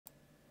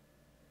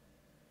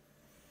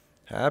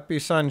Happy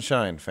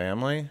sunshine,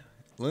 family.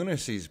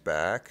 Lunacy's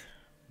back.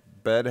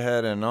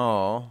 Bedhead and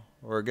all.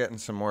 We're getting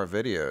some more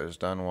videos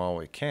done while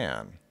we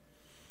can.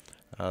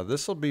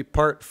 This will be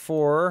part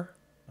 4.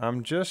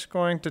 I'm just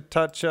going to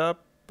touch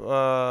up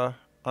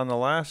on the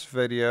last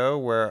video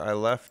where I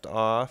left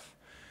off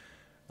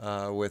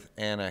with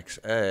Annex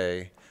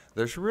A.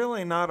 There's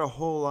really not a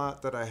whole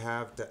lot that I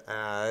have to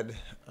add,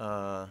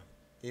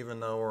 even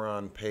though we're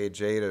on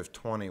page 8 of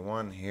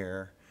 21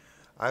 here.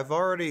 I've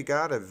already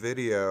got a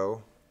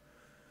video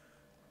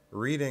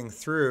reading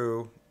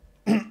through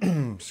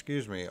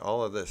excuse me,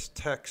 all of this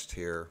text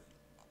here.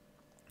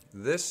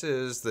 This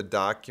is the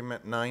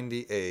document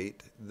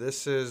 98.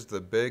 This is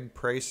the big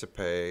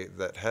précipé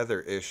that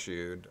Heather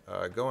issued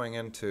going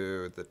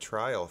into the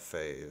trial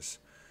phase,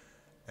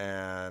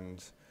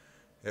 and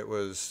it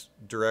was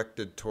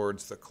directed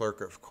towards the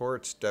clerk of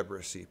courts,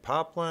 Deborah C.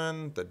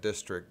 Poplin, the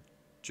district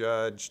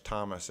judge,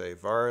 Thomas A.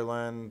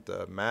 Varland,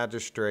 the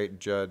magistrate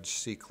judge,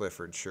 C.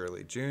 Clifford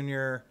Shirley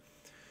Jr.,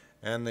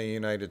 and the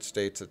United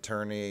States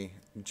Attorney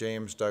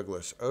James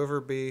Douglas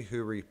Overby,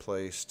 who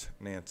replaced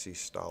Nancy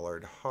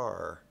Stollard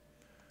Haar.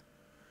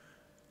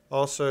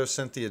 Also,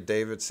 Cynthia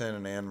Davidson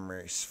and Anne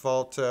Marie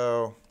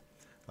Sfalto.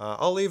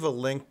 I'll leave a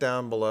link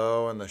down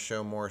below in the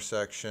Show More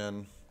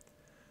section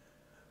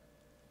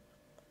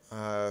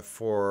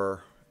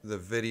for the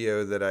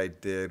video that I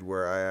did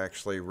where I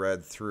actually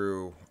read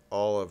through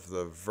all of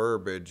the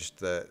verbiage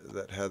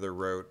that Heather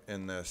wrote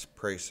in this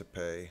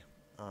précipé.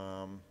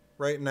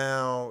 Right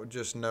now,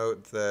 just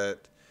note that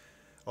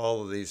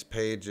all of these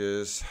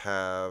pages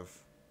have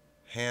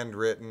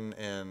handwritten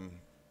in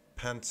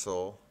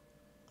pencil,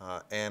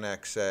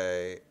 Annex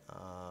A,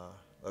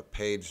 a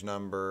page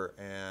number,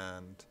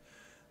 and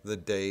the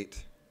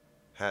date,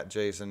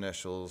 HATJ's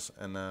initials,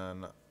 and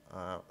then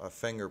a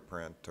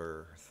fingerprint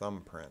or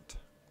thumbprint.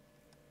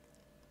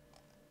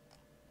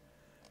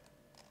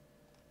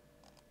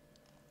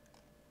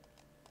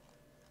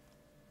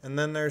 And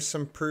then there's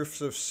some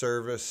proofs of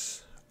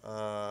service.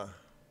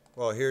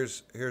 Well,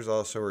 here's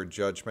also her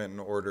judgment and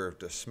order of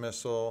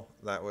dismissal.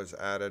 That was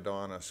added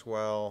on as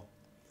well.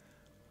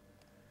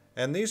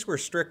 And these were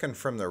stricken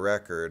from the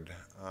record.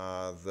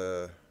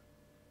 The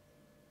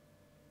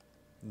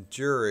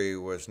jury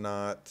was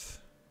not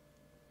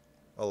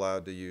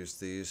allowed to use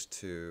these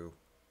to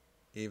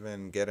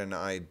even get an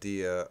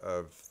idea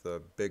of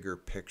the bigger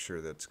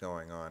picture that's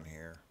going on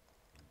here.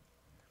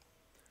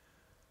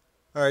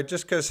 All right,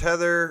 just because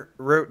Heather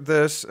wrote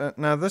this,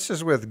 now this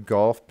is with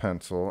golf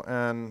pencil,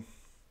 and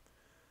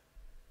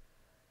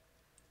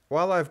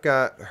while I've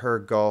got her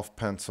golf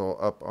pencil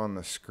up on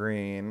the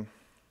screen,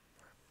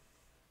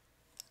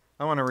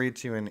 I want to read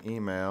to you an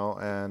email,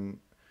 and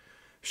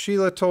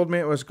Sheila told me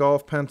it was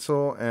golf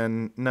pencil,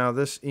 and now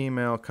this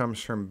email comes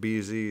from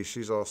BZ.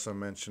 She's also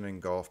mentioning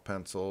golf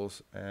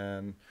pencils,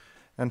 and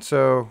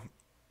so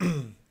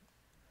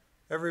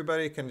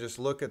everybody can just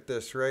look at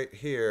this right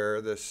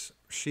here, this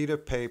sheet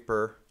of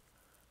paper,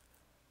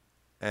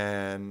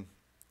 and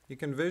you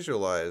can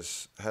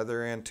visualize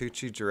Heather Ann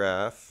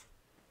Tucci-Jarraf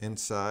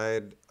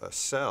inside a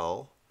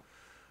cell.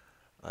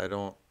 I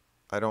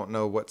don't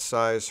know what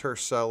size her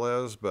cell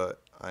is,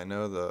 but I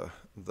know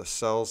the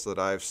cells that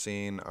I've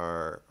seen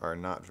are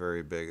not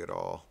very big at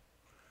all.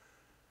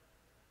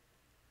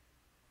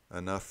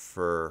 Enough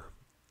for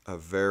a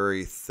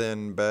very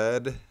thin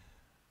bed,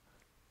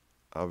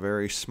 a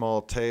very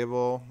small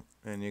table,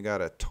 and you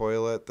got a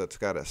toilet that's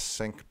got a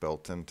sink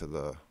built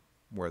into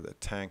where the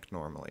tank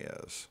normally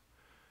is.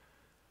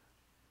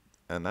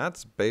 And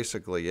that's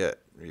basically it.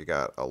 You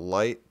got a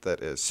light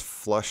that is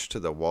flush to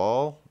the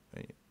wall.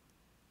 It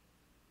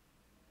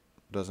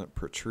doesn't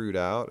protrude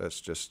out.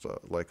 It's just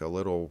like a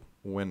little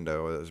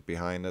window that's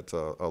behind it's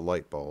a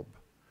light bulb.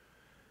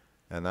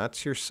 And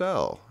that's your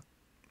cell.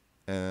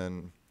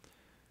 And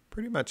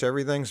pretty much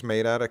everything's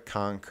made out of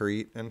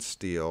concrete and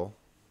steel.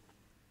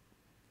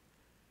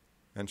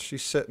 And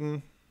she's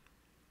sitting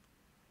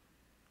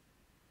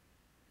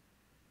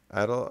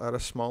at a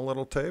small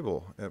little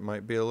table. It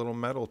might be a little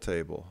metal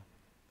table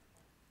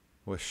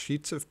with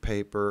sheets of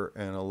paper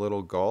and a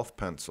little golf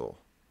pencil.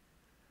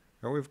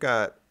 And we've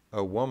got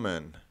a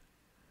woman.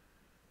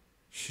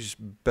 She's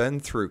been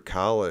through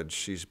college.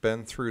 She's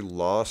been through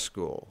law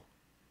school.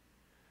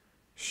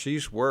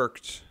 She's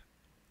worked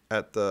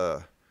at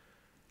the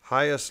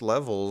highest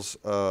levels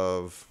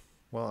of,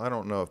 well, I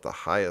don't know if the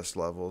highest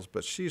levels,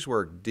 but she's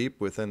worked deep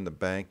within the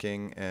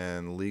banking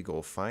and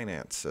legal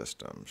finance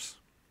systems.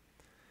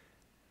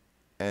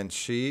 And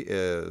she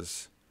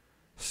is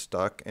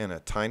stuck in a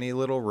tiny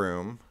little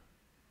room,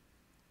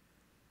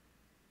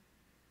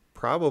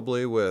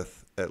 probably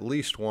with at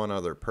least one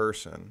other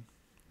person.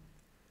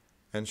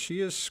 And she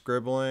is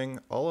scribbling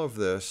all of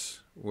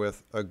this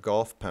with a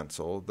golf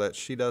pencil that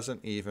she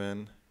doesn't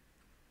even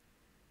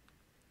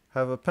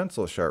have a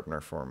pencil sharpener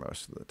for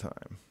most of the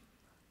time.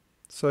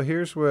 So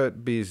here's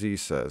what BZ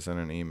says in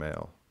an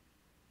email.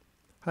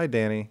 Hi,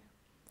 Danny.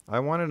 I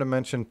wanted to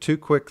mention 2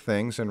 quick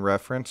things in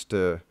reference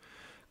to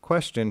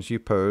questions you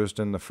posed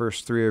in the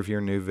first 3 of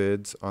your new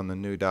vids on the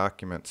new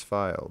documents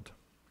filed.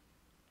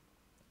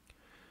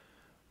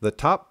 The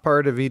top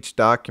part of each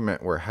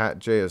document where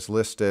HATJ is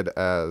listed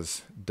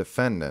as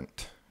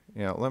defendant.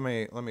 You know, let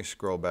me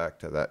scroll back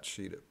to that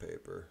sheet of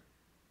paper.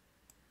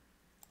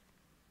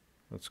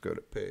 Let's go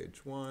to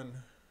page 1.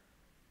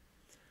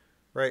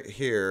 Right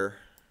here,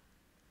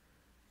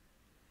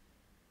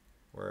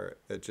 where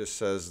it just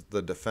says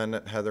the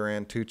defendant Heather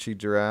Ann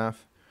Tucci-Jarraf.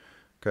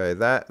 Okay,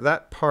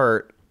 that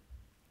part,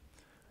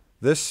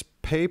 this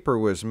paper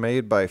was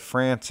made by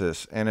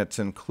Francis and it's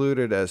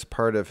included as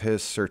part of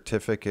his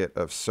certificate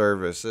of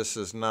service. This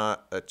is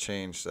not a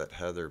change that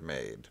Heather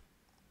made.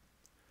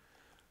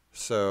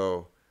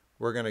 So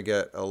we're going to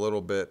get a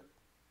little bit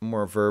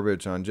more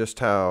verbiage on just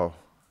how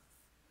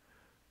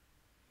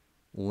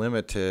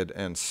limited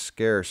and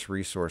scarce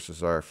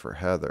resources are for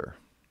Heather.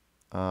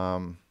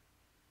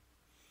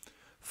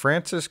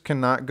 Francis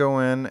cannot go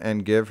in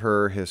and give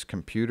her his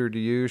computer to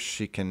use.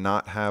 She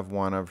cannot have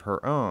one of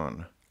her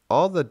own.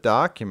 All the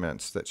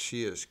documents that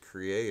she is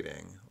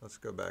creating, let's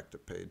go back to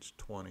page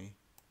 20.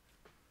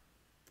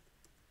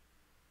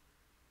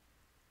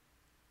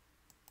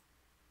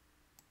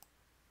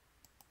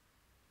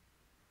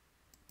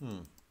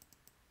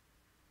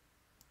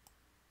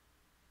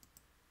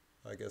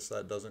 I guess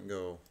that doesn't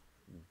go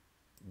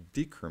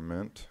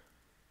decrement.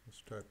 Let's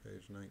try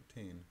page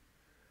 19.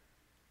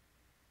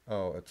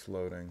 Oh, it's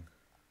loading.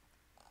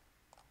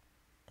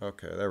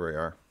 Okay, there we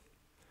are.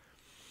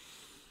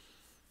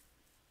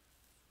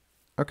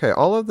 Okay,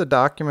 all of the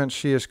documents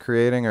she is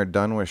creating are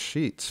done with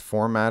sheets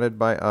formatted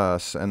by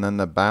us, and then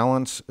the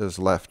balance is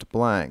left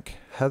blank.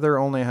 Heather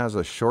only has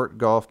a short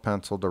golf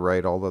pencil to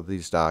write all of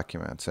these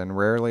documents, and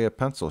rarely a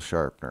pencil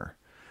sharpener.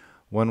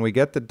 When we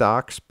get the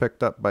docs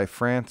picked up by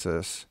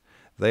Francis,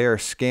 they are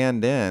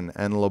scanned in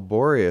and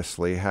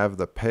laboriously have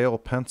the pale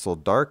pencil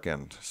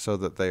darkened so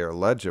that they are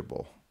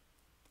legible.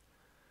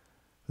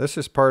 This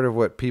is part of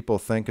what people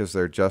think is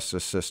their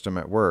justice system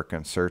at work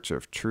in search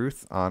of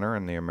truth, honor,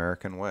 and the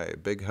American way.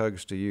 Big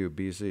hugs to you,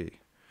 BZ.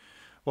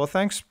 Well,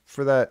 thanks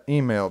for that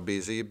email,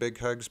 BZ. Big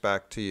hugs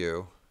back to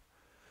you.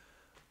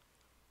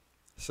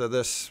 So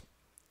this,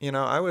 you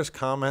know, I was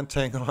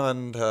commenting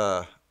on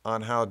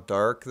how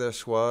dark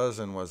this was,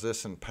 and was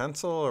this in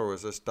pencil or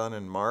was this done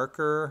in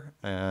marker?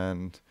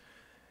 And,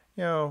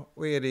 you know,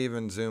 we had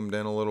even zoomed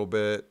in a little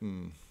bit,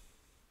 and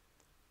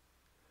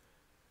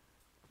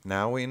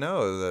now we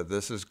know that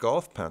this is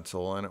golf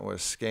pencil, and it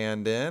was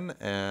scanned in,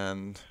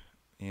 and,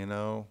 you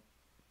know,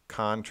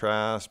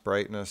 contrast,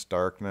 brightness,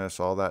 darkness,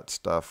 all that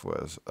stuff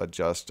was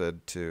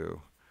adjusted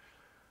to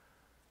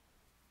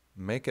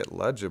make it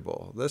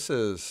legible. This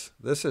is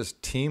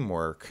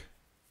teamwork.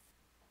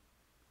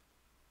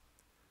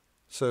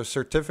 So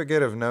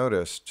certificate of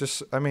notice,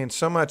 just, I mean,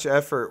 so much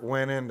effort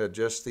went into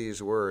just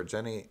these words.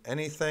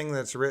 Anything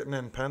that's written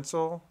in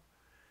pencil,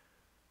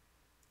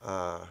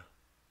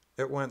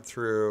 it went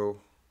through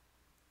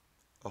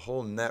a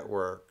whole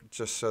network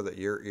just so that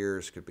your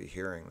ears could be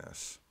hearing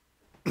this.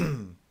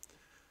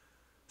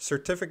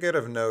 Certificate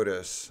of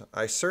notice.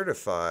 I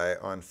certify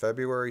on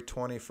February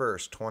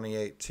 21st,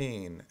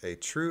 2018, a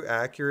true,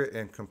 accurate,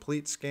 and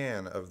complete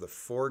scan of the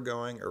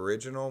foregoing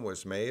original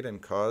was made and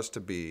caused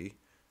to be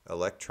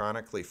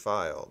electronically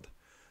filed.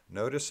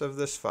 Notice of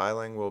this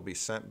filing will be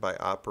sent by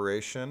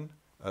operation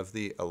of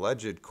the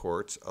alleged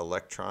court's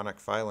electronic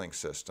filing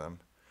system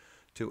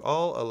to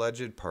all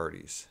alleged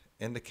parties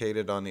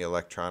indicated on the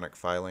electronic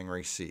filing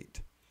receipt.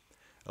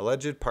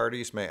 Alleged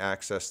parties may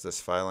access this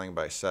filing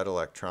by said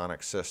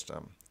electronic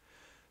system.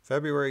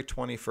 February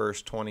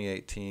 21st,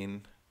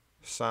 2018,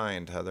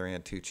 signed Heather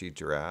Ann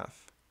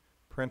Tucci-Jarraf,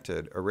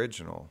 printed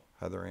original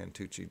Heather Ann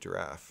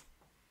Tucci-Jarraf.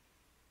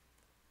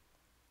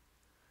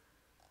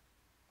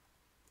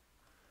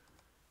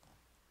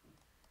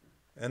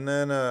 And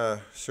then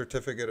a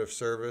certificate of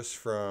service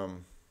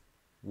from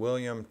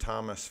William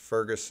Thomas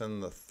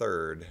Ferguson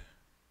III.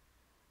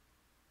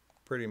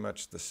 Pretty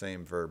much the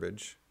same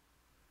verbiage.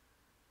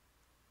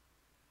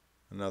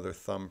 Another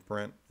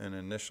thumbprint and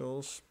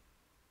initials.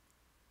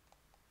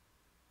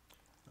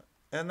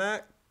 And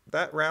that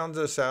rounds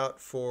us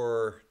out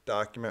for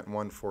document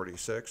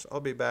 146. I'll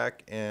be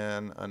back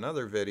in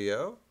another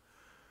video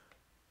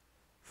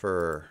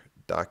for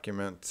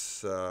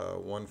documents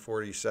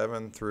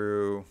 147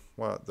 through,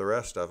 well, the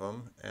rest of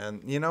them.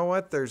 And you know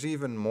what? There's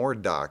even more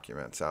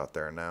documents out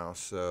there now.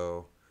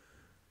 So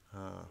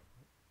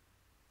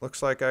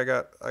looks like I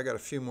got a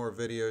few more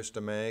videos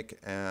to make,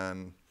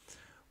 and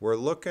we're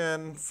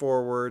looking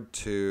forward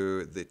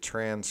to the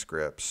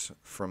transcripts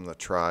from the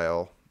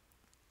trial.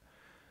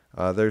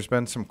 There's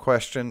been some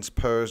questions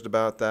posed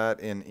about that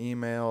in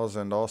emails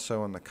and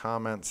also in the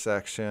comments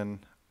section.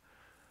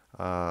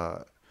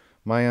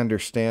 My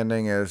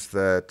understanding is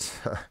that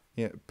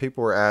you know,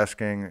 people were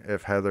asking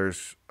if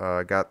Heather's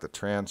got the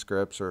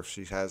transcripts or if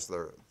she has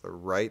the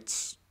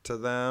rights to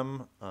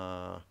them.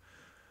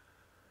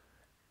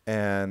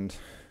 And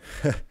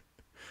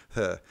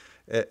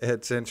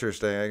it's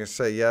interesting. I can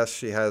say, yes,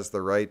 she has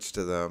the rights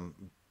to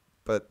them,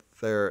 but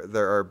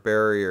there are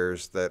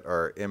barriers that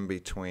are in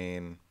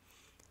between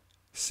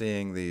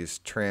seeing these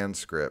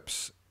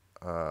transcripts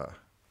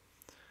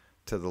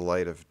to the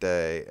light of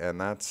day, and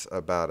that's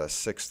about a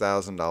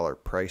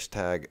 $6,000 price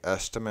tag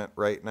estimate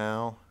right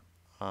now.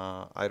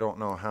 I don't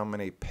know how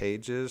many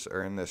pages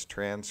are in this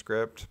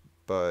transcript,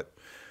 but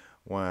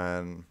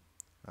when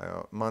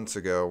months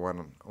ago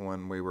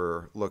when we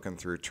were looking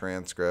through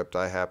transcript,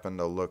 I happened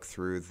to look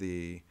through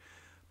the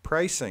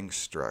pricing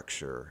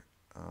structure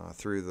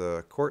through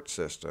the court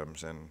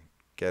systems and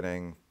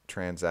getting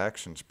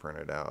transactions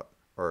printed out,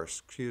 or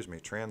excuse me,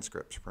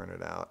 transcripts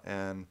printed out,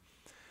 and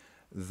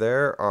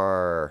there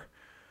are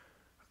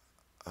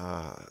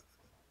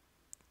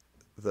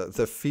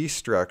the fee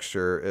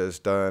structure is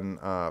done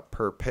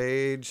per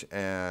page,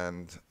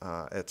 and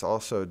it's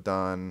also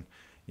done,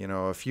 you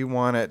know, if you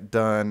want it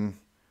done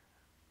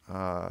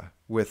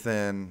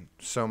within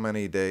so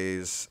many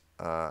days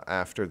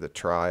after the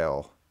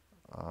trial,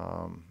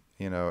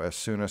 you know, as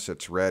soon as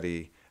it's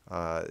ready,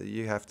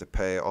 you have to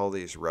pay all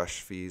these rush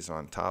fees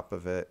on top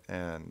of it,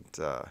 and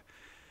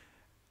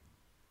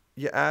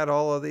you add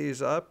all of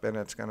these up, and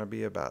it's going to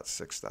be about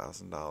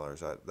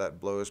 $6,000. That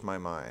blows my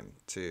mind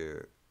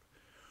to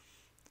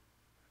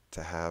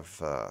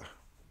have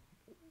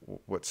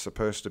what's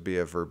supposed to be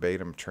a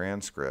verbatim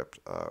transcript.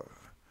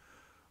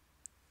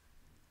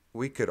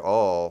 We could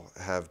all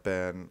have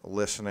been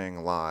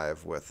listening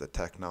live with the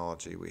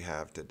technology we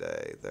have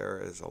today.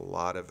 There is a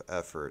lot of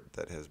effort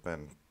that has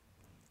been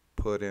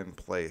put in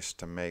place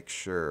to make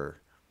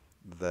sure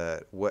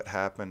that what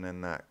happened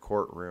in that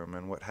courtroom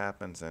and what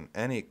happens in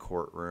any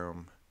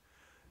courtroom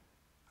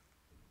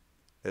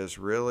is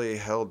really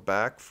held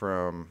back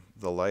from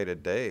the light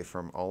of day,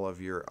 from all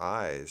of your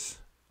eyes.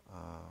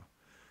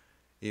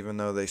 Even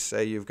though they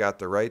say you've got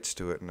the rights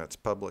to it and it's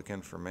public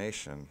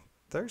information,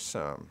 there's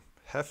some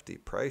hefty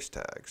price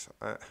tags.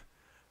 I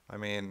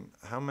mean,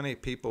 how many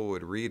people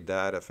would read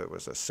that if it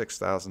was a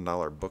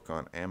 $6,000 book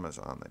on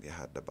Amazon that you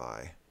had to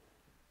buy?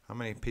 How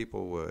many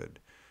people would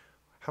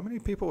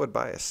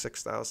buy a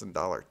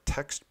 $6,000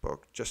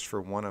 textbook just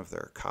for one of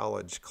their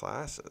college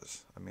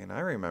classes? I mean, I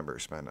remember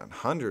spending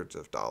hundreds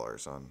of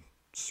dollars on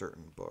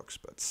certain books,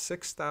 but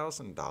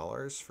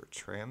 $6,000 for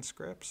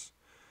transcripts,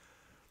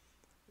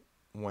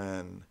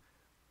 when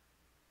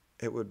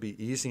it would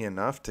be easy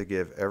enough to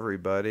give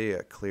everybody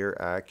a clear,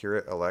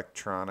 accurate,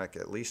 electronic,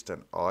 at least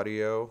an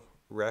audio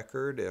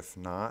record, if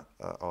not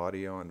an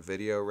audio and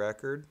video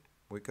record.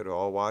 We could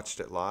all watched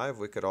it live.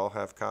 We could all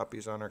have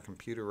copies on our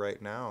computer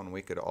right now, and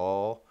we could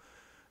all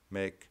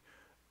make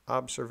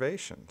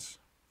observations.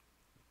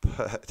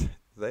 But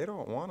they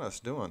don't want us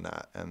doing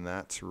that, and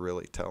that's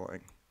really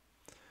telling.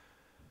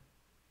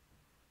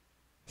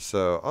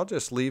 So I'll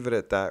just leave it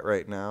at that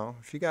right now.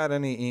 If you got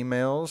any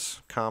emails,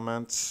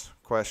 comments,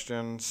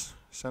 questions,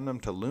 send them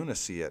to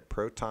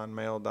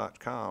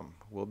lunacy@protonmail.com.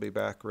 We'll be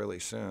back really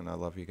soon. I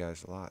love you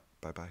guys a lot.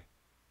 Bye-bye.